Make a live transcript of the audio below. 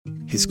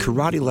His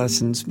karate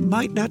lessons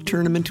might not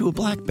turn him into a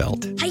black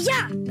belt.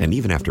 Hi-ya! And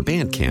even after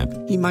band camp,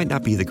 he might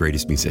not be the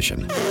greatest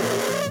musician.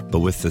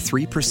 But with the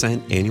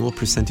 3% annual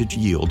percentage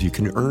yield you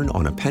can earn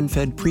on a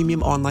PenFed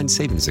premium online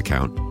savings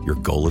account, your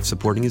goal of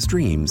supporting his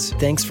dreams...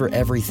 Thanks for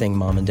everything,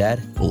 Mom and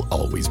Dad. ...will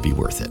always be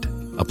worth it.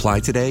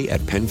 Apply today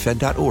at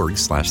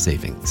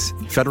PenFed.org/savings.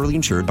 Federally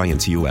insured by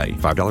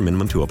NCUA. $5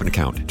 minimum to open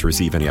account. To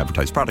receive any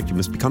advertised product, you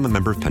must become a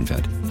member of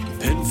PenFed.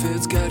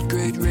 PenFed's got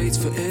great rates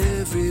for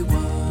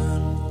everyone.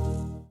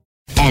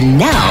 And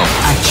now,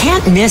 a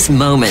can't-miss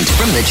moment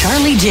from the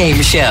Charlie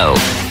James Show.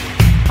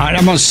 All right,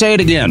 I'm going to say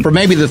it again for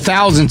maybe the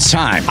 1,000th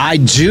time. I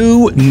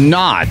do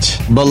not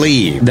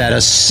believe that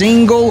a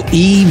single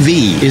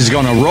EV is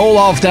going to roll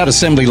off that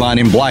assembly line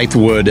in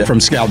Blythewood from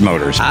Scout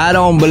Motors. I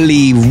don't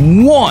believe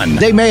one.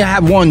 They may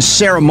have one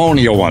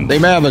ceremonial one. They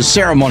may have a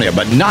ceremonial,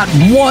 but not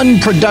one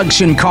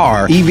production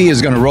car EV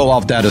is going to roll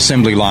off that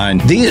assembly line.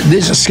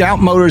 These Scout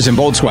Motors and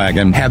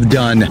Volkswagen have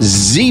done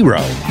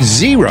zero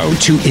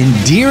to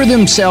endear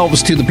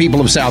themselves to the people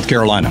of South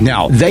Carolina.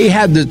 Now, they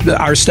had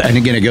and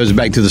again, it goes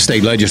back to the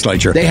state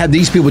legislature. They had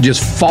these people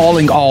just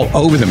falling all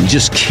over them,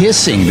 just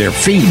kissing their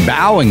feet,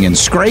 bowing and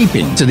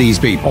scraping to these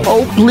people.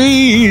 Oh,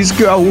 please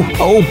go.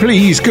 Oh,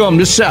 please come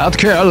to South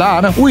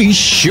Carolina. We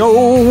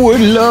sure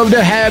would love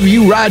to have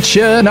you right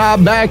here in our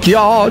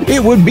backyard.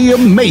 It would be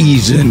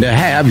amazing to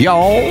have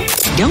y'all.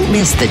 Don't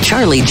miss the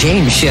Charlie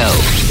James Show.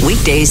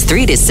 Weekdays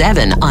 3 to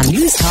 7 on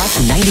News Talk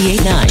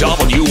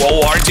 98.9.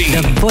 WORD.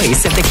 The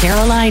voice of the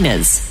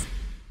Carolinas.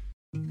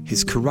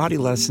 His karate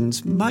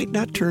lessons might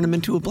not turn him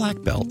into a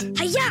black belt.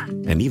 Hi-ya!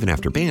 And even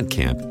after band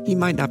camp, he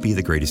might not be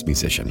the greatest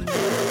musician.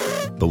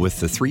 But with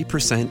the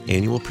 3%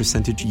 annual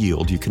percentage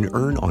yield you can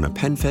earn on a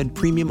PenFed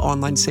premium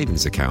online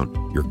savings account,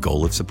 your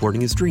goal of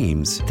supporting his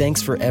dreams...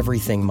 Thanks for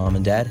everything, Mom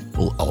and Dad.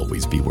 ...will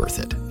always be worth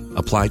it.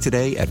 Apply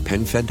today at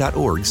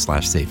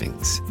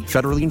PenFed.org/savings.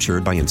 Federally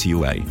insured by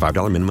NCUA.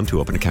 $5 minimum to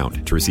open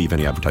account. To receive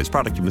any advertised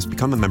product, you must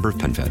become a member of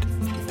PenFed.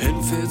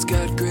 PenFed's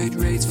got great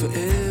rates for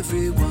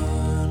everyone.